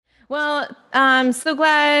Well, I'm so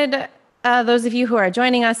glad those of you who are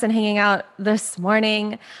joining us and hanging out this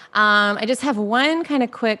morning. I just have one kind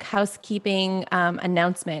of quick housekeeping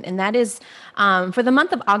announcement, and that is for the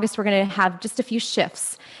month of August, we're going to have just a few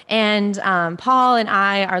shifts. And Paul and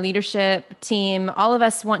I, our leadership team, all of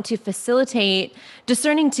us want to facilitate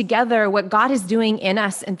discerning together what God is doing in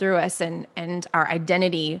us and through us and our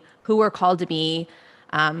identity, who we're called to be,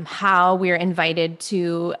 how we're invited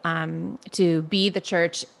to be the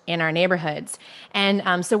church in our neighborhoods.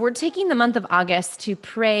 And so we're taking the month of August to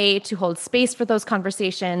pray, to hold space for those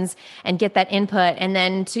conversations and get that input, and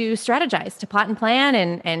then to strategize, to plot and plan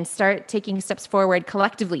and start taking steps forward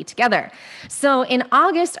collectively together. So in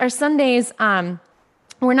August, our Sundays,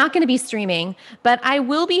 we're not going to be streaming, but I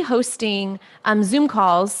will be hosting Zoom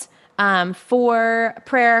calls for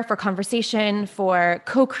prayer, for conversation, for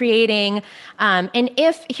co-creating. And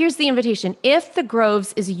here's the invitation, if the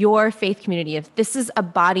Groves is your faith community, if this is a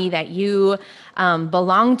body that you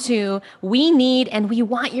belong to, we need and we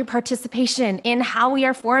want your participation in how we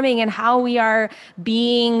are forming and how we are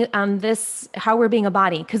being how we're being a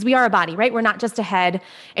body, because we are a body, right? We're not just a head.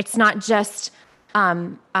 It's not just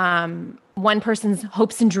one person's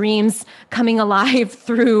hopes and dreams coming alive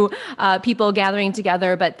through people gathering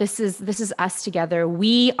together, but this is us together.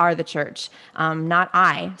 We are the church, not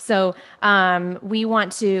I. So we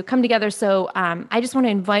want to come together. So I just want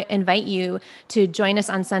to invite you to join us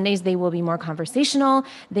on Sundays. They will be more conversational.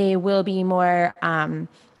 They will be more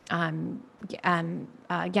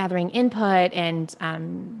gathering input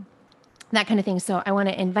and that kind of thing. So I want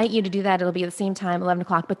to invite you to do that. It'll be at the same time, 11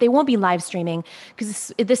 o'clock, but they won't be live streaming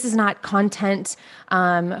because this is not content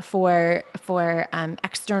for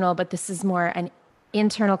external, but this is more an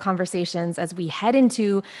internal conversations as we head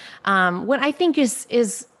into what I think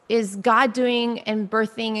is God doing and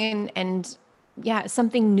birthing and yeah,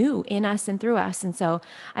 something new in us and through us. And so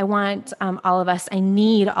I want I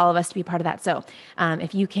need all of us to be part of that. So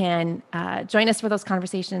if you can join us for those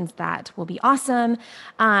conversations, that will be awesome.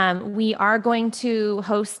 We are going to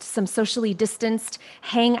host some socially distanced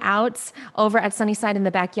hangouts over at Sunnyside in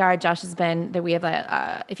the backyard. Josh has been there. We have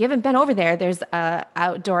if you haven't been over there, there's a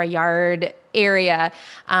outdoor yard area.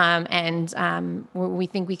 We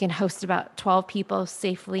think we can host about 12 people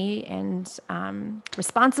safely and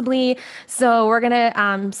responsibly. So we're going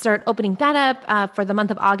to start opening that up for the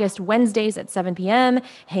month of August, Wednesdays at 7 p.m.,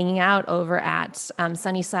 hanging out over at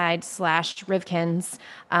Sunnyside/Rivkin's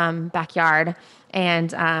backyard. And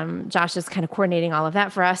Josh is kind of coordinating all of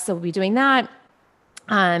that for us. So we'll be doing that.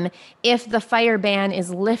 If the fire ban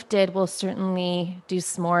is lifted, we'll certainly do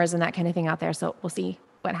s'mores and that kind of thing out there. So we'll see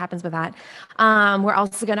what happens with that. We're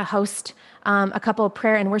also going to host a couple of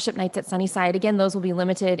prayer and worship nights at Sunnyside. Again, those will be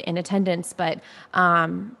limited in attendance, but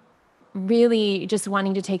really just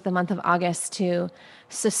wanting to take the month of August to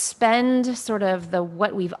suspend sort of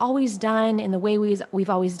what we've always done in the way we've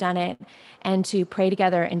always done it, and to pray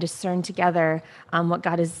together and discern together what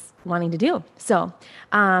God is wanting to do. So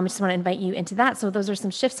I just want to invite you into that. So those are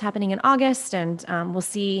some shifts happening in August, and we'll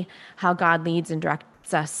see how God leads and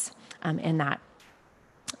directs us in that.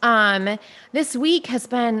 This week has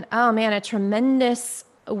been, oh man, a tremendous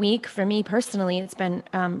week for me personally. It's been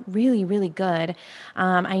really, really good.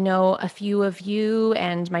 I know a few of you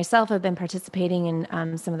and myself have been participating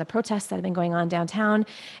in some of the protests that have been going on downtown,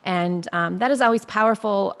 and that is always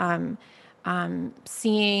powerful.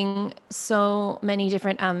 Seeing so many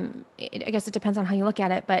different, I guess it depends on how you look at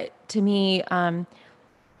it, but to me,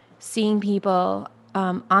 seeing people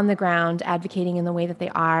on the ground advocating in the way that they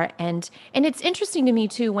are. And it's interesting to me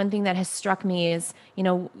too. One thing that has struck me is,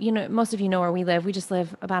 most of you know where we live. We just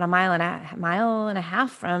live about a mile and a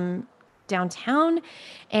half from downtown.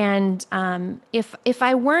 And if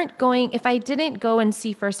I didn't go and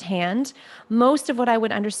see firsthand, most of what I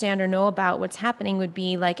would understand or know about what's happening would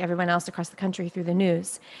be like everyone else across the country through the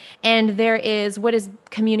news. And there is what is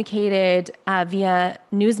communicated via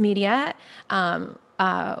news media,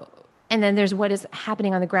 and then there's what is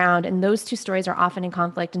happening on the ground, and those two stories are often in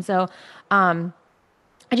conflict. And so I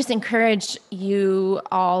just encourage you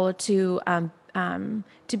all to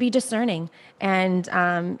be discerning and,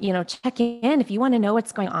 check in if you want to know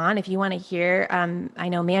what's going on, if you want to hear. I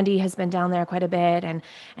know Mandy has been down there quite a bit, and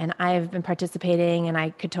I've been participating, and I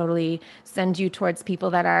could totally send you towards people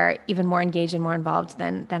that are even more engaged and more involved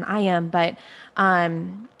than I am. But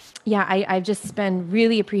I've just been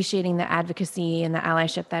really appreciating the advocacy and the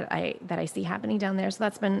allyship that I see happening down there. So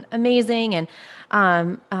that's been amazing. And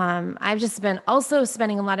I've just been also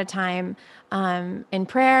spending a lot of time in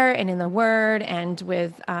prayer and in the Word and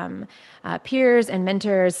with peers and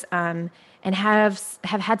mentors and have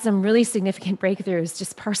had some really significant breakthroughs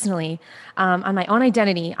just personally, on my own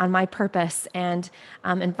identity, on my purpose, and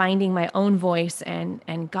finding my own voice.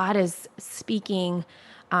 And God is speaking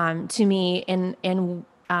to me in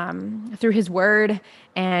through His Word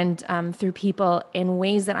and through people in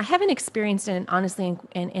ways that I haven't experienced honestly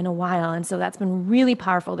in a while. And so that's been really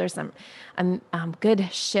powerful. There's some good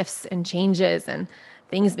shifts and changes and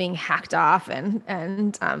things being hacked off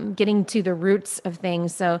and getting to the roots of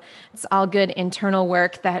things. So it's all good internal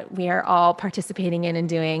work that we are all participating in and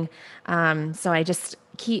doing. So I just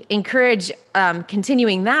encourage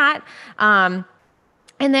continuing that.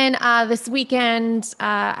 And then this weekend,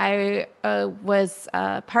 I was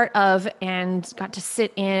part of and got to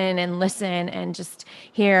sit in and listen and just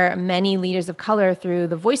hear many leaders of color through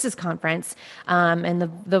the Voices Conference. And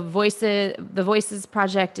the Voices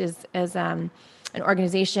Project is an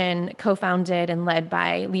organization co-founded and led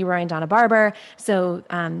by Leroy and Donna Barber. So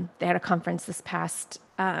they had a conference this past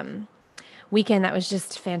weekend that was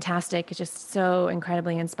just fantastic, just so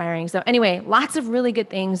incredibly inspiring. So anyway, lots of really good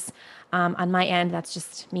things on my end. That's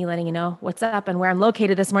just me letting you know what's up and where I'm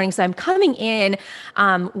located this morning. So I'm coming in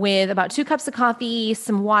with about 2 cups of coffee,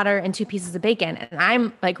 some water, and 2 pieces of bacon. And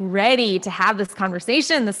I'm like ready to have this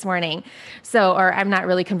conversation this morning. So, or I'm not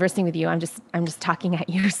really conversing with you. I'm just talking at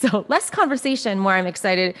you. So less conversation, more I'm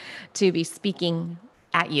excited to be speaking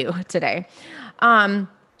at you today. And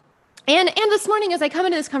this morning, as I come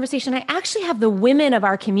into this conversation, I actually have the women of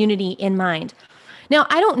our community in mind. Now,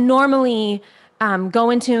 I don't normally go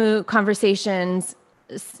into conversations,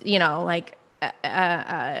 like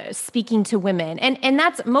speaking to women. And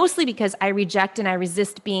that's mostly because I reject and I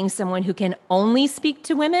resist being someone who can only speak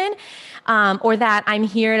to women, or that I'm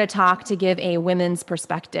here to talk to give a women's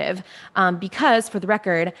perspective. Because for the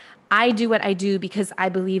record, I do what I do because I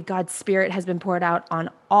believe God's Spirit has been poured out on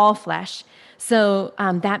all flesh. So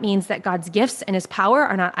that means that God's gifts and His power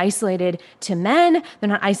are not isolated to men. They're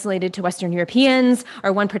not isolated to Western Europeans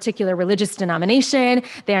or one particular religious denomination.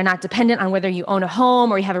 They are not dependent on whether you own a home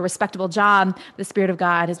or you have a respectable job. The Spirit of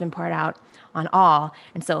God has been poured out on all.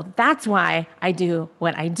 And so that's why I do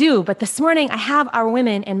what I do. But this morning, I have our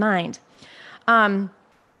women in mind.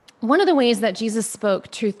 One of the ways that Jesus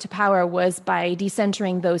spoke truth to power was by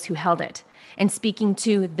decentering those who held it and speaking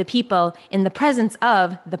to the people in the presence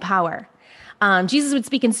of the power. Jesus would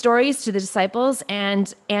speak in stories to the disciples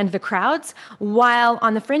and the crowds, while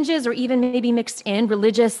on the fringes or even maybe mixed in,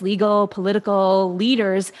 religious, legal, political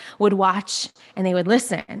leaders would watch and they would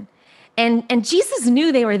listen. And Jesus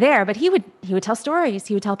knew they were there, but he would tell stories,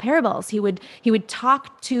 he would tell parables, he would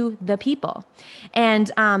talk to the people.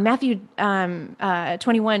 And Matthew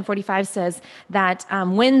 21:45 says that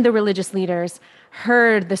when the religious leaders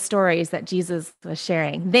heard the stories that Jesus was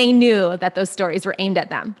sharing, they knew that those stories were aimed at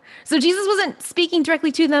them. So Jesus wasn't speaking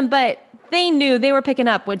directly to them, but they knew they were picking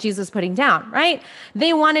up what Jesus was putting down, right?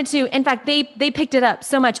 They wanted to, in fact, they picked it up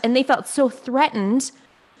so much and they felt so threatened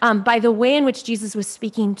by the way in which Jesus was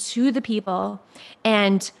speaking to the people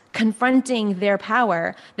and confronting their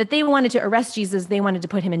power that they wanted to arrest Jesus. They wanted to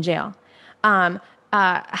put him in jail.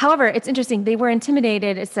 However, it's interesting. They were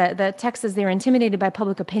intimidated. The text says they were intimidated by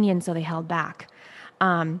public opinion, so they held back.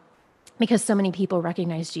 Because so many people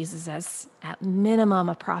recognize Jesus as, at minimum,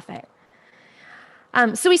 a prophet.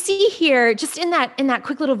 So we see here, just in that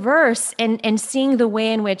quick little verse, and seeing the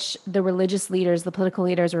way in which the religious leaders, the political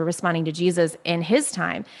leaders were responding to Jesus in his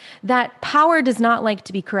time, that power does not like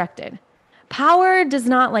to be corrected. Power does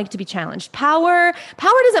not like to be challenged. Power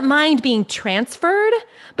doesn't mind being transferred,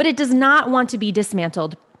 but it does not want to be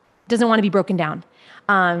dismantled, doesn't want to be broken down,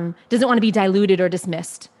 doesn't want to be diluted or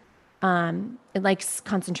dismissed. It likes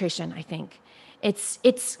concentration, I think.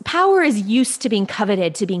 It's power is used to being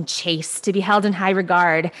coveted, to being chased, to be held in high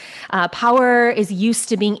regard. Power is used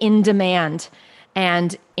to being in demand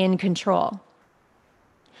and in control.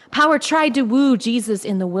 Power tried to woo Jesus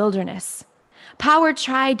in the wilderness. Power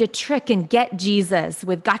tried to trick and get Jesus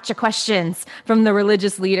with gotcha questions from the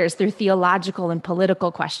religious leaders through theological and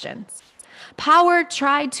political questions. Power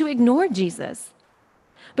tried to ignore Jesus.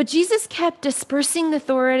 But Jesus kept dispersing the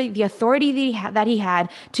authority that he had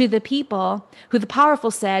to the people who the powerful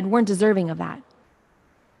said weren't deserving of that.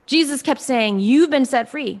 Jesus kept saying, you've been set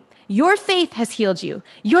free. Your faith has healed you.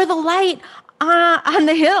 You're the light on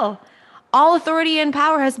the hill. All authority and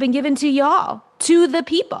power has been given to y'all, to the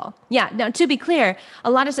people. Yeah, now to be clear, a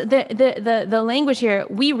lot of the language here,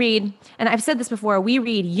 we read, and I've said this before, we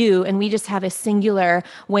read you, and we just have a singular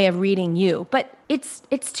way of reading you. But it's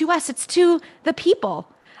to us, it's to the people.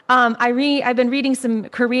 I've been reading some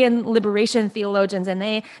Korean liberation theologians, and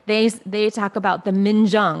they talk about the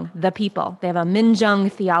Minjung, the people. They have a Minjung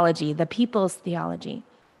theology, the people's theology.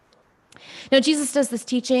 Now, Jesus does this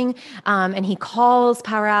teaching, and he calls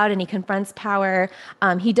power out and he confronts power.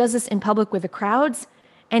 He does this in public with the crowds,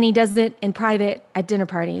 and he does it in private at dinner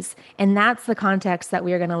parties. And that's the context that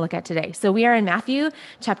we are going to look at today. So we are in Matthew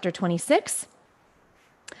chapter 26.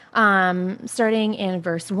 Starting in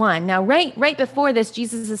verse 1. Now, right before this,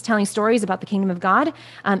 Jesus is telling stories about the kingdom of God,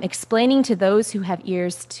 explaining to those who have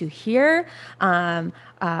ears to hear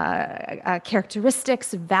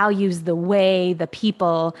characteristics, values, the way, the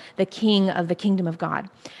people, the king of the kingdom of God.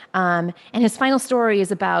 And his final story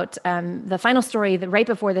is about the final story that right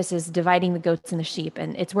before this is dividing the goats and the sheep.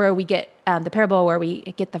 And it's where we get the parable where we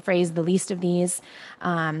get the phrase, the least of these,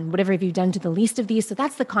 whatever have you done to the least of these. So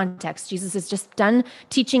that's the context. Jesus is just done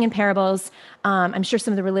teaching in parables. I'm sure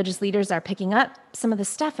some of the religious leaders are picking up some of the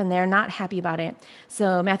stuff and they're not happy about it.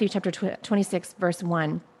 So Matthew chapter 26, verse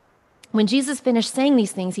 1. When Jesus finished saying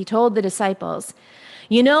these things, he told the disciples,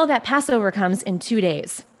 "You know that Passover comes in 2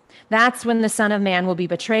 days. That's when the Son of Man will be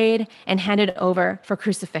betrayed and handed over for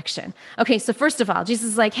crucifixion." Okay, so first of all, Jesus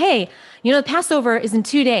is like, hey, you know, the Passover is in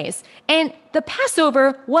 2 days. And the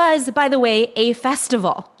Passover was, by the way, a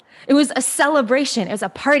festival. It was a celebration. It was a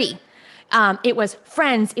party. It was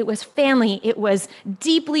friends, it was family, it was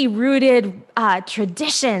deeply rooted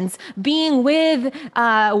traditions, being with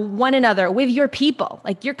one another, with your people.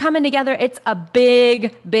 Like you're coming together, it's a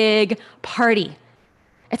big, big party.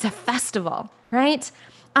 It's a festival, right?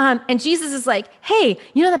 And Jesus is like, hey,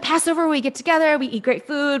 you know the Passover, we get together, we eat great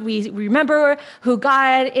food, we remember who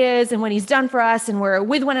God is and what he's done for us, and we're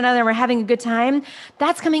with one another and we're having a good time.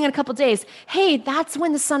 That's coming in a couple days. Hey, that's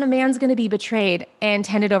when the Son of Man's going to be betrayed and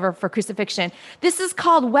handed over for crucifixion. This is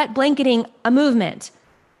called wet blanketing a movement.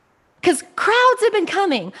 Because crowds have been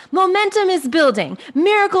coming, momentum is building,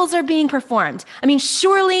 miracles are being performed. I mean,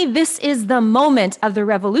 surely this is the moment of the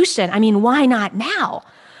revolution. I mean, why not now?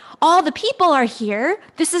 All the people are here.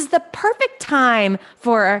 This is the perfect time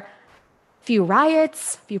for a few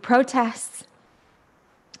riots, a few protests.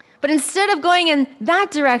 But instead of going in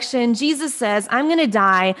that direction, Jesus says, I'm going to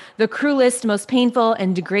die the cruelest, most painful,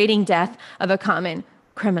 and degrading death of a common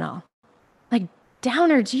criminal. Like,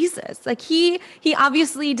 downer Jesus. Like he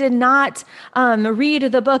obviously did not read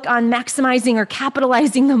the book on maximizing or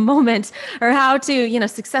capitalizing the moment or how to,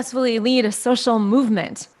 successfully lead a social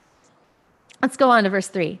movement. Let's go on to verse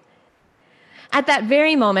 3. At that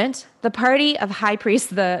very moment, the party of high priests,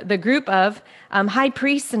 the group of high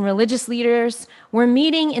priests and religious leaders were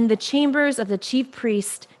meeting in the chambers of the chief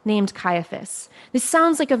priest named Caiaphas. This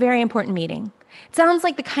sounds like a very important meeting. It sounds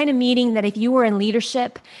like the kind of meeting that if you were in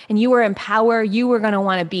leadership and you were in power, you were going to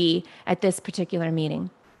want to be at this particular meeting.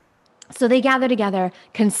 So they gather together,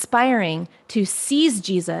 conspiring to seize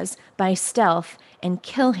Jesus by stealth and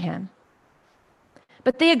kill him.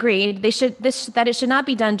 But they agreed that it should not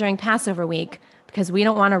be done during Passover week because we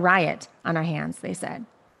don't want a riot on our hands, they said.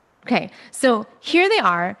 Okay, so here they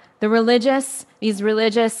are, these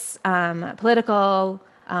religious, political,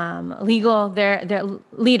 legal, they're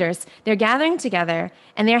leaders. They're gathering together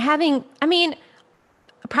and they're having,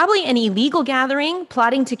 probably an illegal gathering,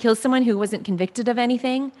 plotting to kill someone who wasn't convicted of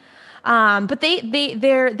anything. But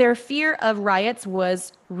their fear of riots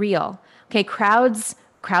was real. Okay, crowds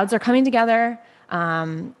are coming together.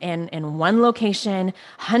 In one location,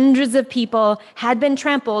 hundreds of people had been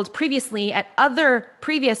trampled previously at other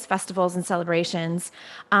previous festivals and celebrations.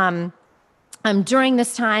 During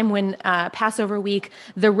this time when Passover week,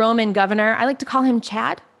 the Roman governor, I like to call him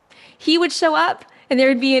Chad, he would show up and there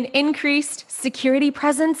would be an increased security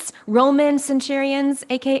presence. Roman centurions,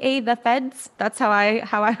 AKA the feds, that's how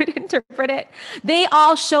I would interpret it. They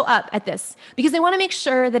all show up at this because they want to make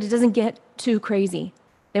sure that it doesn't get too crazy.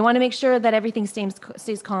 They want to make sure that everything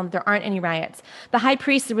stays calm. There aren't any riots. The high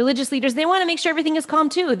priests, the religious leaders, they want to make sure everything is calm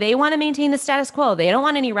too. They want to maintain the status quo. They don't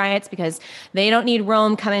want any riots because they don't need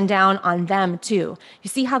Rome coming down on them too. You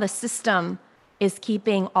see how the system is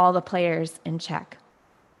keeping all the players in check.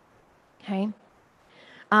 Okay?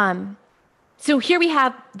 So here we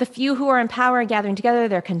have the few who are in power gathering together.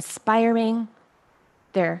 They're conspiring.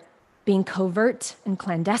 They're being covert and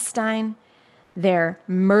clandestine. They're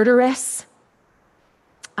murderous.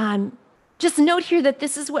 Just note here that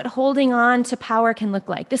this is what holding on to power can look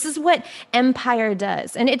like. This is what empire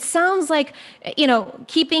does. And it sounds like,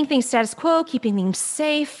 keeping things status quo, keeping things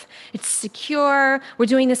safe, it's secure. We're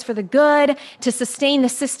doing this for the good, to sustain the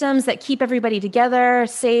systems that keep everybody together,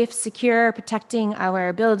 safe, secure, protecting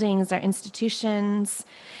our buildings, our institutions.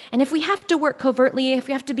 And if we have to work covertly, if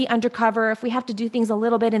we have to be undercover, if we have to do things a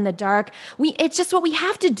little bit in the dark, it's just what we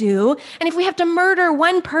have to do. And if we have to murder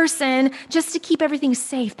one person just to keep everything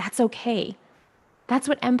safe, that's okay. That's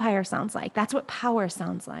what empire sounds like. That's what power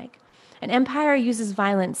sounds like. An empire uses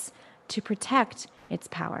violence to protect its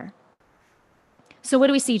power. So what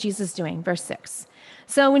do we see Jesus doing? Verse 6.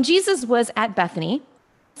 So when Jesus was at Bethany,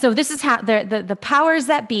 so this is how the powers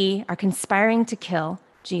that be are conspiring to kill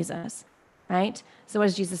Jesus, right? So what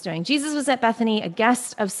is Jesus doing? Jesus was at Bethany, a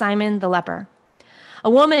guest of Simon the leper. A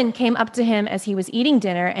woman came up to him as he was eating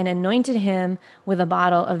dinner and anointed him with a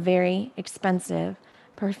bottle of very expensive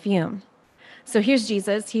perfume. So here's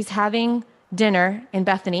Jesus. He's having dinner in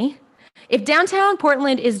Bethany. If downtown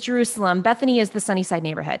Portland is Jerusalem, Bethany is the Sunnyside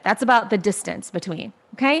neighborhood. That's about the distance between,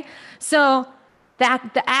 okay? So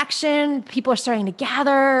the action, people are starting to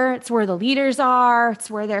gather. It's where the leaders are.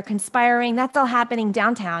 It's where they're conspiring. That's all happening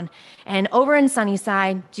downtown. And over in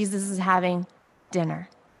Sunnyside, Jesus is having dinner,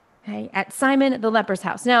 okay, at Simon the leper's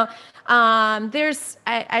house. Now, I've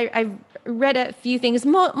read a few things.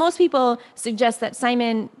 Most people suggest that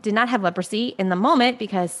Simon did not have leprosy in the moment,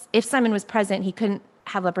 because if Simon was present, he couldn't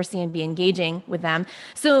have leprosy and be engaging with them.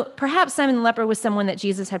 So perhaps Simon the leper was someone that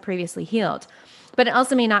Jesus had previously healed. But it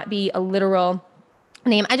also may not be a literal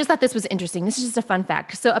name. I just thought this was interesting. This is just a fun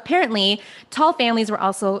fact. So apparently, tall families were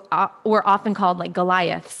often called like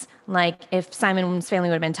Goliaths. Like if Simon's family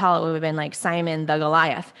would have been tall, it would have been like Simon the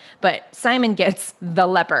Goliath. But Simon gets the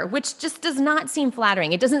leper, which just does not seem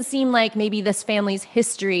flattering. It doesn't seem like maybe this family's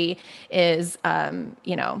history is,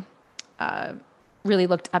 really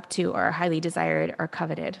looked up to or highly desired or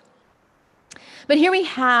coveted. But here we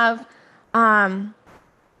have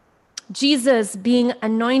Jesus being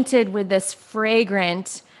anointed with this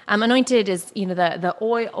fragrant, anointed is, the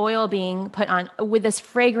oil being put on with this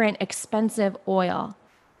fragrant, expensive oil.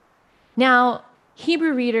 Now,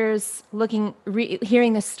 Hebrew readers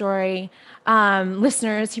hearing this story,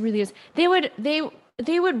 listeners, Hebrew readers, they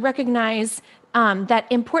would recognize that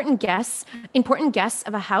important guests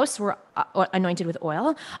of a house were anointed with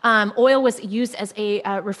oil. Oil was used as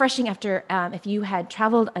a refreshing after if you had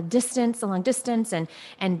traveled a long distance, and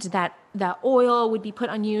that oil would be put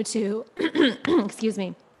on you to, excuse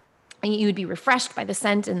me, and you would be refreshed by the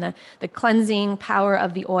scent and the cleansing power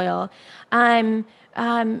of the oil.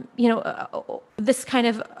 This kind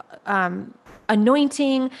of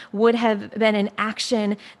anointing would have been an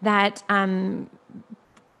action that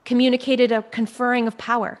communicated a conferring of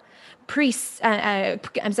power. Kings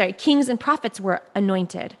and prophets were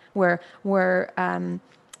anointed, were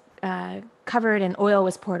covered, and oil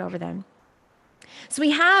was poured over them. So we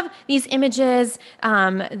have these images,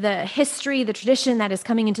 the history, the tradition that is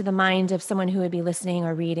coming into the mind of someone who would be listening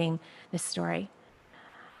or reading this story.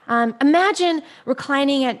 Imagine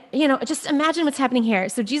reclining just imagine what's happening here.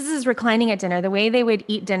 So Jesus is reclining at dinner. The way they would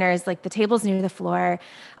eat dinner is like the table's near the floor,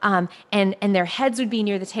 and their heads would be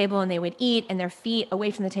near the table, and they would eat, and their feet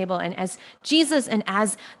away from the table. And as Jesus and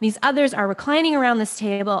as these others are reclining around this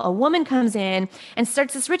table, a woman comes in and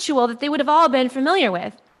starts this ritual that they would have all been familiar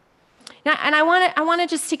with. Now, and I want to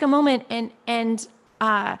just take a moment and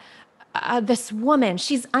this woman,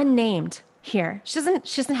 she's unnamed here. She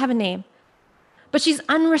doesn't have a name. But she's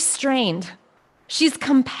unrestrained. She's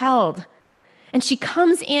compelled. And she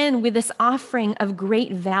comes in with this offering of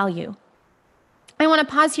great value. I want to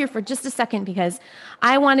pause here for just a second, because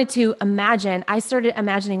I started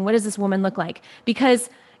imagining, what does this woman look like? Because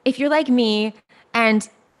if you're like me, and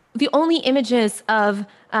the only images of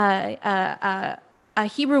a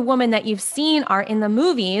Hebrew woman that you've seen are in the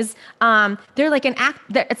movies, they're like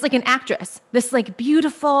it's like an actress. This like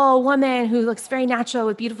beautiful woman who looks very natural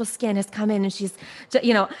with beautiful skin has come in, and she's,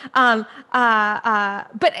 but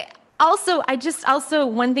also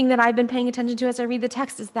one thing that I've been paying attention to as I read the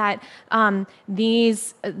text is that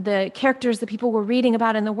the characters that people were reading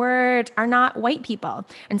about in the Word are not white people.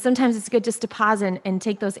 And sometimes it's good just to pause and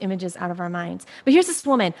take those images out of our minds. But here's this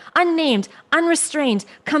woman, unnamed, unrestrained,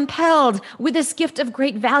 compelled, with this gift of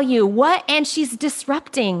great value. And she's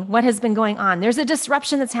disrupting what has been going on. There's a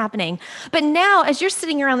disruption that's happening. But now, as you're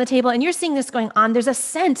sitting around the table and you're seeing this going on, there's a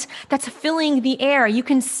scent that's filling the air. You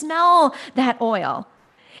can smell that oil.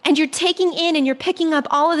 And you're taking in and you're picking up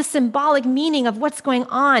all of the symbolic meaning of what's going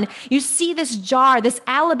on. You see this jar, this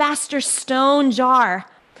alabaster stone jar,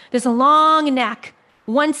 this long neck,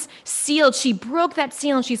 once sealed. She broke that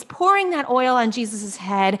seal and she's pouring that oil on Jesus'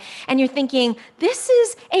 head. And you're thinking, this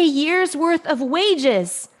is a year's worth of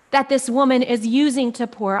wages that this woman is using to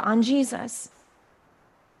pour on Jesus.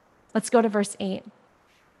 Let's go to verse 8.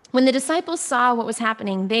 When the disciples saw what was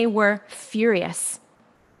happening, they were furious.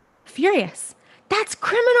 Furious. That's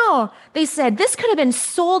criminal. They said this could have been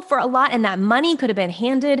sold for a lot, and that money could have been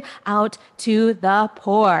handed out to the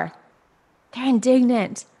poor. They're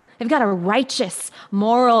indignant. They've got a righteous,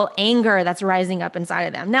 moral anger that's rising up inside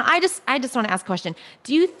of them. Now, I just want to ask a question.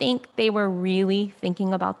 Do you think they were really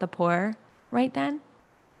thinking about the poor right then?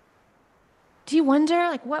 Do you wonder,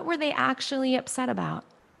 like, what were they actually upset about?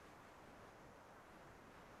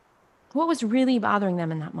 What was really bothering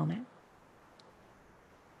them in that moment?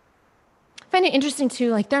 I find it interesting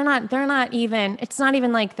too, like they're not even, it's not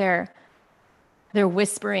even like they're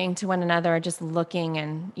whispering to one another, just looking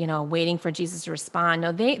and, waiting for Jesus to respond.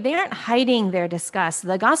 No, they aren't hiding their disgust.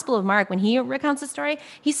 The Gospel of Mark, when he recounts the story,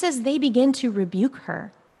 he says they begin to rebuke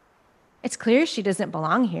her. It's clear she doesn't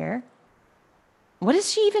belong here. What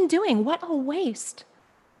is she even doing? What a waste.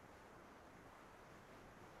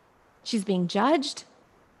 She's being judged.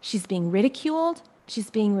 She's being ridiculed. She's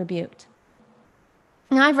being rebuked.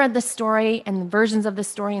 Now, I've read this story and the versions of this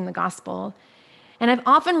story in the gospel, and I've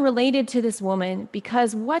often related to this woman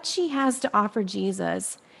because what she has to offer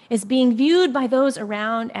Jesus is being viewed by those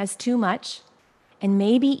around as too much and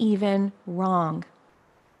maybe even wrong.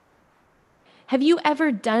 Have you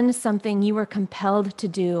ever done something you were compelled to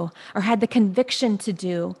do or had the conviction to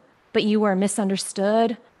do, but you were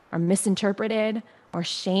misunderstood or misinterpreted or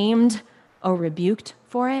shamed or rebuked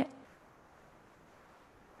for it?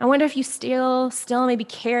 I wonder if you still may be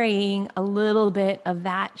carrying a little bit of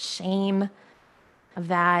that shame, of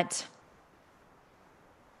that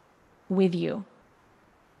with you.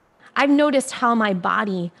 I've noticed how my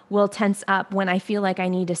body will tense up when I feel like I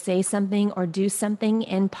need to say something or do something,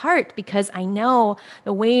 in part because I know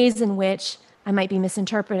the ways in which I might be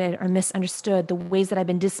misinterpreted or misunderstood, the ways that I've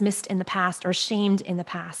been dismissed in the past or shamed in the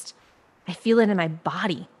past. I feel it in my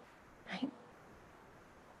body, right?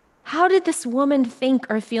 How did this woman think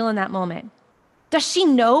or feel in that moment? Does she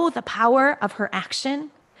know the power of her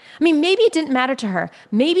action? I mean, maybe it didn't matter to her.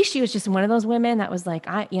 Maybe she was just one of those women that was like,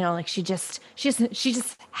 like she just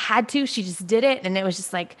had to, she just did it. And it was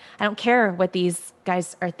just like, I don't care what these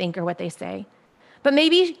guys think or what they say. But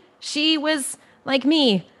maybe she was like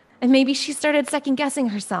me, and maybe she started second guessing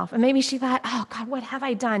herself. And maybe she thought, oh God, what have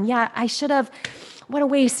I done? Yeah, I should have, what a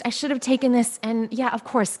waste. I should have taken this and yeah, of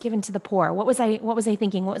course, given to the poor. What was I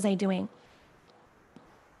thinking? What was I doing?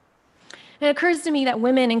 And it occurs to me that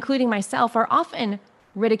women, including myself, are often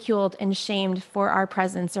ridiculed and shamed for our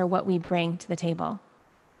presence or what we bring to the table.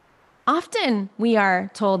 Often we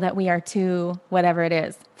are told that we are too, whatever it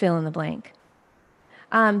is, fill in the blank.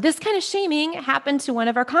 This kind of shaming happened to one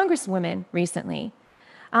of our congresswomen recently.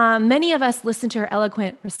 Many of us listened to her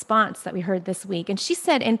eloquent response that we heard this week. And she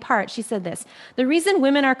said, in part, she said this: the reason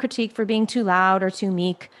women are critiqued for being too loud or too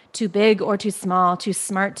meek, too big or too small, too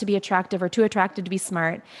smart to be attractive or too attractive to be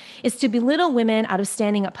smart, is to belittle women out of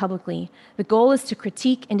standing up publicly. The goal is to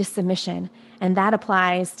critique into submission. And that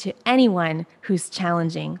applies to anyone who's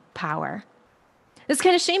challenging power. This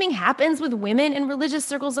kind of shaming happens with women in religious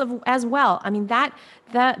circles as well. I mean, that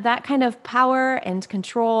kind of power and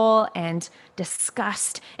control and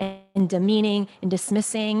disgust and demeaning and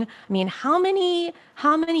dismissing. I mean, how many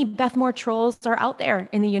Beth Moore trolls are out there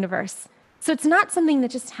in the universe? So it's not something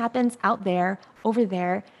that just happens out there, over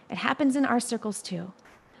there. It happens in our circles too.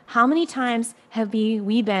 How many times have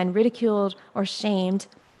we been ridiculed or shamed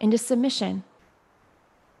into submission?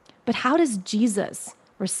 But how does Jesus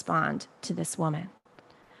respond to this woman?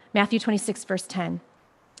 Matthew 26, verse 10.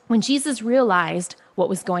 When Jesus realized what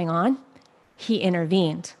was going on, he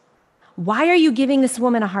intervened. Why are you giving this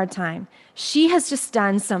woman a hard time? She has just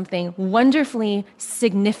done something wonderfully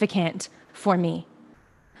significant for me.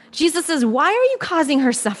 Jesus says, why are you causing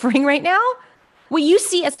her suffering right now? What you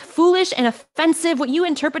see as foolish and offensive, what you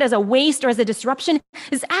interpret as a waste or as a disruption,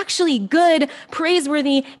 is actually good,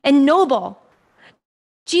 praiseworthy, and noble.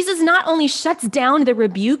 Jesus not only shuts down the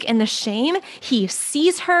rebuke and the shame, he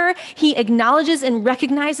sees her, he acknowledges and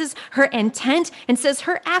recognizes her intent and says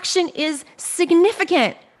her action is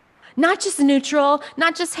significant. Not just neutral,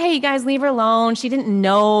 not just, hey, you guys, leave her alone. She didn't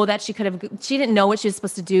know she didn't know what she was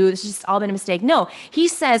supposed to do. This has just all been a mistake. No, he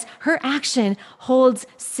says her action holds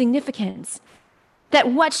significance.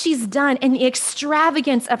 That what she's done and the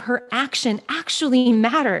extravagance of her action actually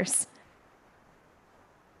matters.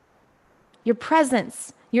 Your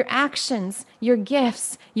presence, your actions, your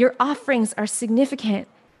gifts, your offerings are significant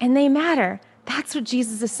and they matter. That's what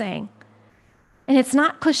Jesus is saying. And it's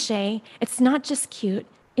not cliche. It's not just cute.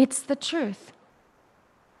 It's the truth.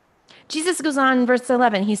 Jesus goes on in verse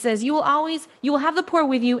 11. He says, you will have the poor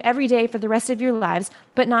with you every day for the rest of your lives,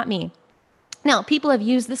 but not me. Now, people have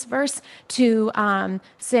used this verse to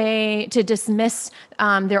dismiss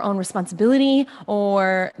their own responsibility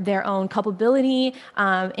or their own culpability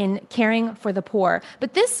in caring for the poor.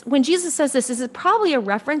 But when Jesus says this is probably a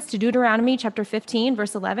reference to Deuteronomy chapter 15,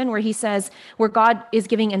 verse 11, where God is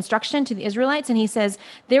giving instruction to the Israelites, and he says,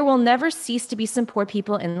 there will never cease to be some poor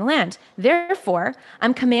people in the land. Therefore,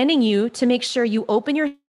 I'm commanding you to make sure you open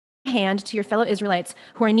your hand to your fellow Israelites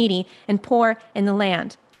who are needy and poor in the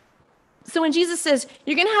land. So when Jesus says,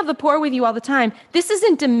 you're going to have the poor with you all the time, this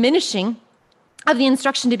isn't diminishing of the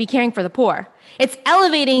instruction to be caring for the poor. It's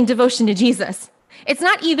elevating devotion to Jesus. It's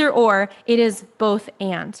not either or, it is both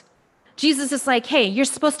and. Jesus is like, hey, you're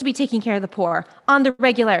supposed to be taking care of the poor on the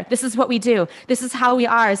regular. This is what we do. This is how we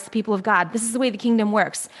are as the people of God. This is the way the kingdom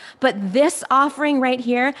works. But this offering right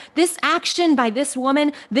here, this action by this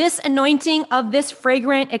woman, this anointing of this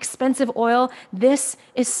fragrant, expensive oil, this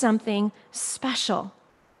is something special.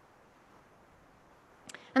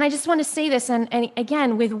 And I just want to say this, and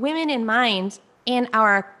again, with women in mind, in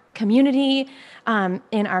our community,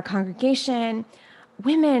 in our congregation,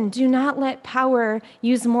 women, do not let power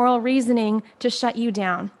use moral reasoning to shut you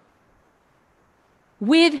down.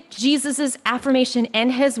 With Jesus's affirmation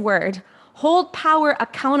and his word, hold power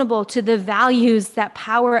accountable to the values that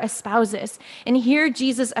power espouses, and hear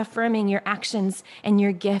Jesus affirming your actions and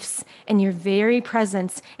your gifts and your very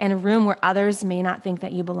presence in a room where others may not think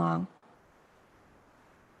that you belong.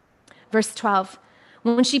 Verse 12,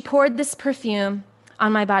 when she poured this perfume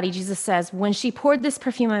on my body, Jesus says, when she poured this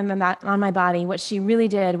perfume on my body, what she really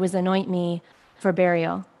did was anoint me for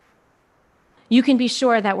burial. You can be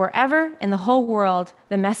sure that wherever in the whole world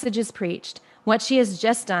the message is preached, what she has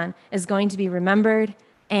just done is going to be remembered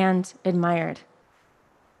and admired.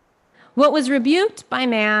 What was rebuked by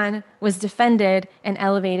man was defended and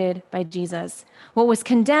elevated by Jesus. What was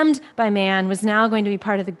condemned by man was now going to be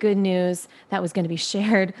part of the good news that was going to be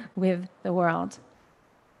shared with the world.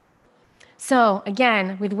 So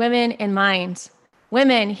again, with women in mind,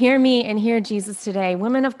 women, hear me and hear Jesus today.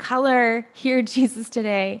 Women of color, hear Jesus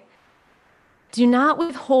today. Do not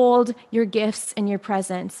withhold your gifts and your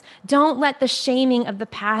presence. Don't let the shaming of the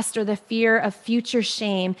past or the fear of future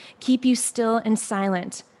shame keep you still and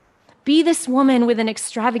silent. Be this woman with an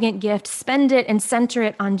extravagant gift. Spend it and center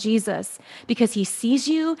it on Jesus, because he sees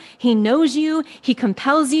you, he knows you, he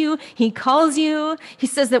compels you, he calls you. He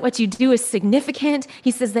says that what you do is significant. He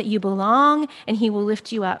says that you belong, and he will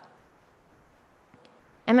lift you up.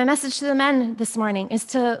 And my message to the men this morning is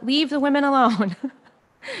to leave the women alone.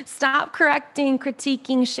 Stop correcting,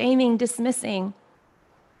 critiquing, shaming, dismissing.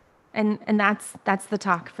 And that's the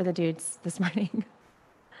talk for the dudes this morning.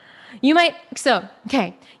 You might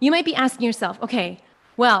be asking yourself, okay,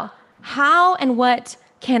 well, how and what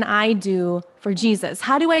can I do for Jesus?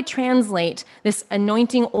 How do I translate this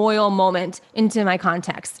anointing oil moment into my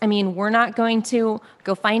context? I mean, we're not going to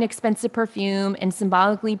go find expensive perfume and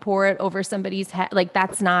symbolically pour it over somebody's head. Like,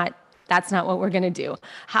 that's not what we're going to do.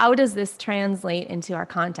 How does this translate into our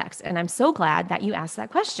context? And I'm so glad that you asked that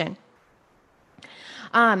question.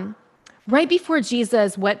 Right before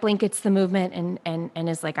Jesus wet blankets the movement and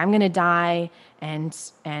is like, I'm going to die, and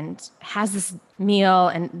has this meal,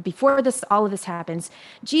 and before all of this happens,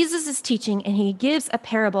 Jesus is teaching, and he gives a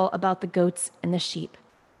parable about the goats and the sheep.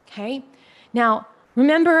 Okay? Now,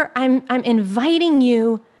 remember, I'm inviting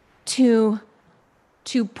you to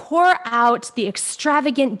pour out the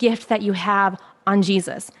extravagant gift that you have on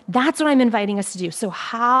Jesus. That's what I'm inviting us to do. So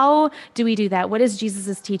how do we do that? What is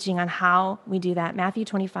Jesus' teaching on how we do that? Matthew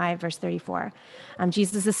 25, verse 34.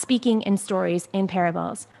 Jesus is speaking in stories, in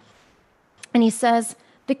parables. And he says,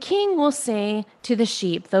 the king will say to the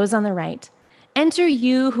sheep, those on the right, enter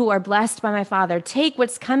you who are blessed by my Father. Take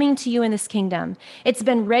what's coming to you in this kingdom. It's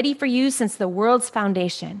been ready for you since the world's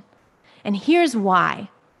foundation. And here's why.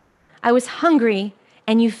 I was hungry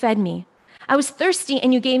and you fed me. I was thirsty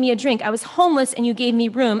and you gave me a drink. I was homeless and you gave me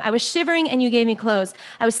room. I was shivering and you gave me clothes.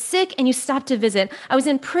 I was sick and you stopped to visit. I was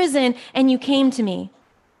in prison and you came to me.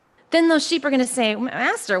 Then those sheep are going to say,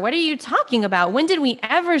 Master, what are you talking about? When did we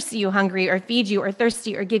ever see you hungry or feed you or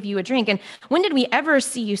thirsty or give you a drink? And when did we ever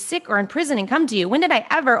see you sick or in prison and come to you? When did I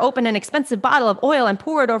ever open an expensive bottle of oil and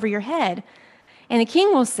pour it over your head? And the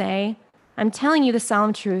king will say, I'm telling you the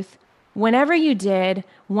solemn truth. Whenever you did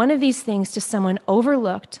one of these things to someone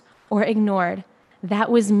overlooked or ignored, that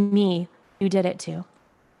was me you did it to.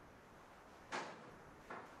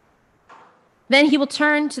 Then he will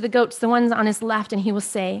turn to the goats, the ones on his left, and he will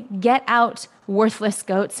say, get out, worthless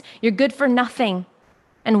goats. You're good for nothing.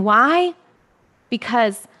 And why?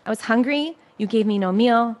 Because I was hungry, you gave me no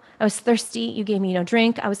meal. I was thirsty, you gave me no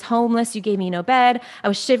drink. I was homeless, you gave me no bed. I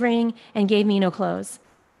was shivering and gave me no clothes.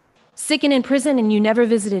 Sick and in prison, and you never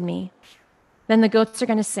visited me. Then the goats are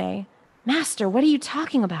going to say, Master, what are you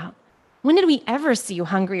talking about? When did we ever see you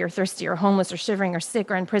hungry or thirsty or homeless or shivering or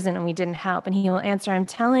sick or in prison and we didn't help? And he will answer, I'm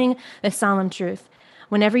telling the solemn truth.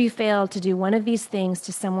 Whenever you failed to do one of these things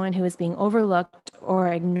to someone who is being overlooked or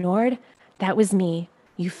ignored, that was me.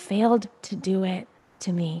 You failed to do it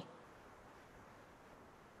to me.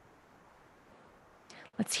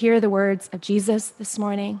 Let's hear the words of Jesus this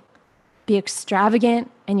morning. Be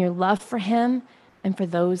extravagant in your love for him and for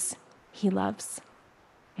those he loves.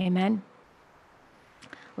 Amen.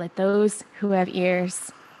 Let those who have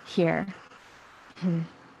ears hear.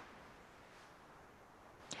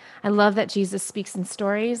 I love that Jesus speaks in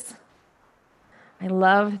stories. I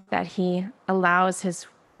love that he allows his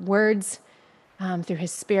words through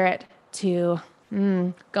his Spirit to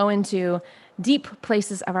go into deep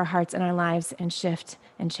places of our hearts and our lives and shift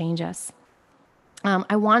and change us.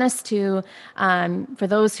 I want us to, for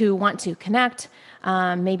those who want to connect,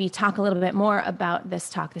 maybe talk a little bit more about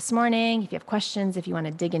this talk this morning. If you have questions, if you want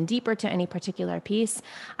to dig in deeper to any particular piece,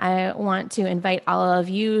 I want to invite all of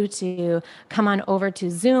you to come on over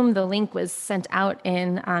to Zoom. The link was sent out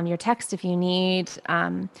in your text. If you need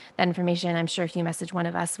that information, I'm sure if you message one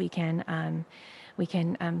of us, we can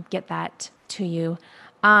get that to you.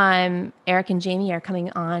 Eric and Jamie are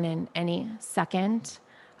coming on in any second.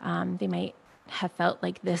 They might have felt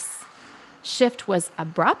like this shift was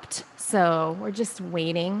abrupt, so we're just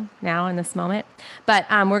waiting now in this moment. But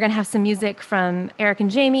we're going to have some music from Eric and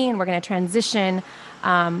Jamie, and we're going to transition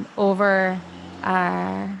over. We'll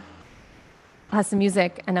have some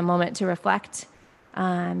music and a moment to reflect,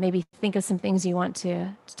 maybe think of some things you want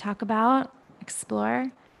to talk about, explore,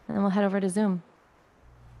 and then we'll head over to Zoom.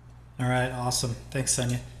 All right, awesome. Thanks,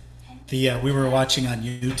 Sonia. We were watching on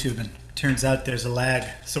YouTube, and turns out there's a lag.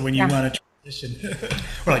 So when you want to transition,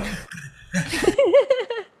 we're like,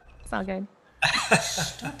 it's all good.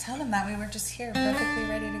 Don't tell them that. We were just here, perfectly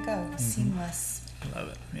ready to go. Seamless. Love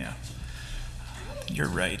it. Yeah, you're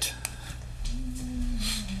right.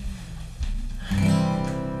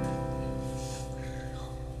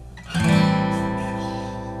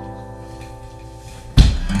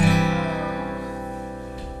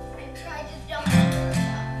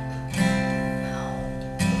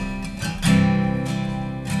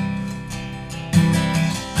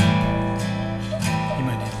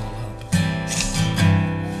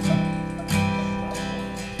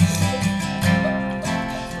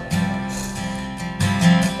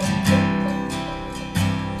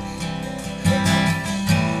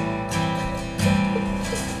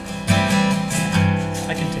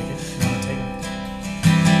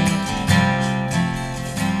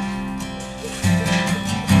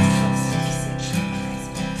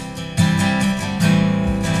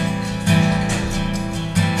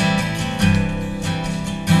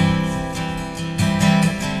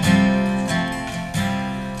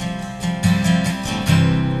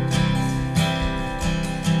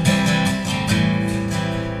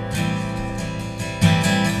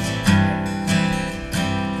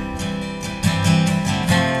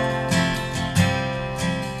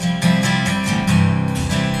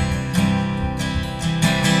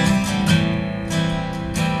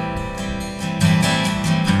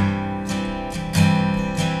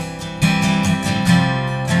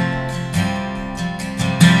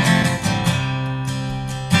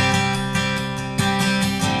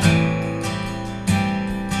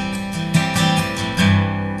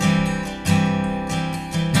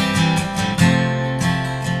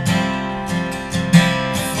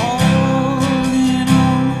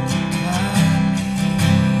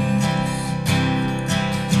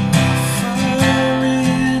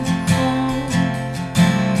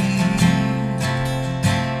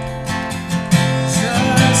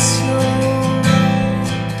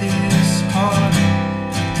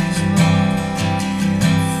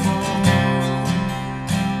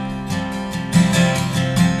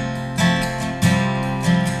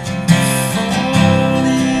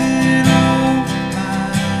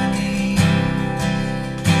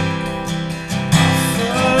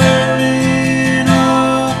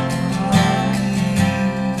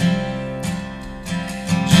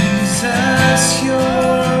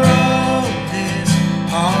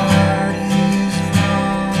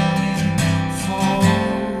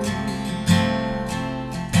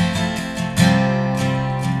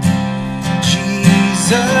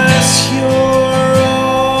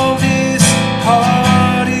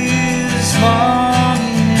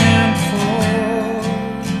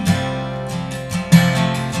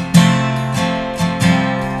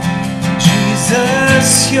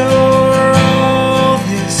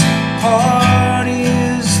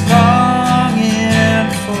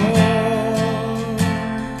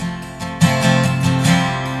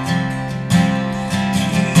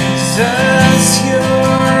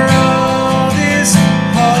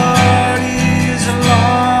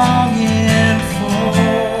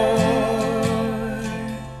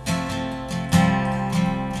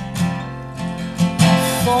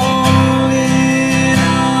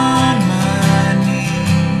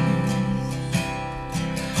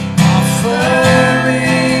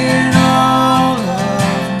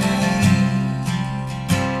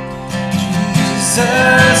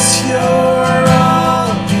 'cause you're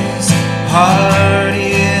always part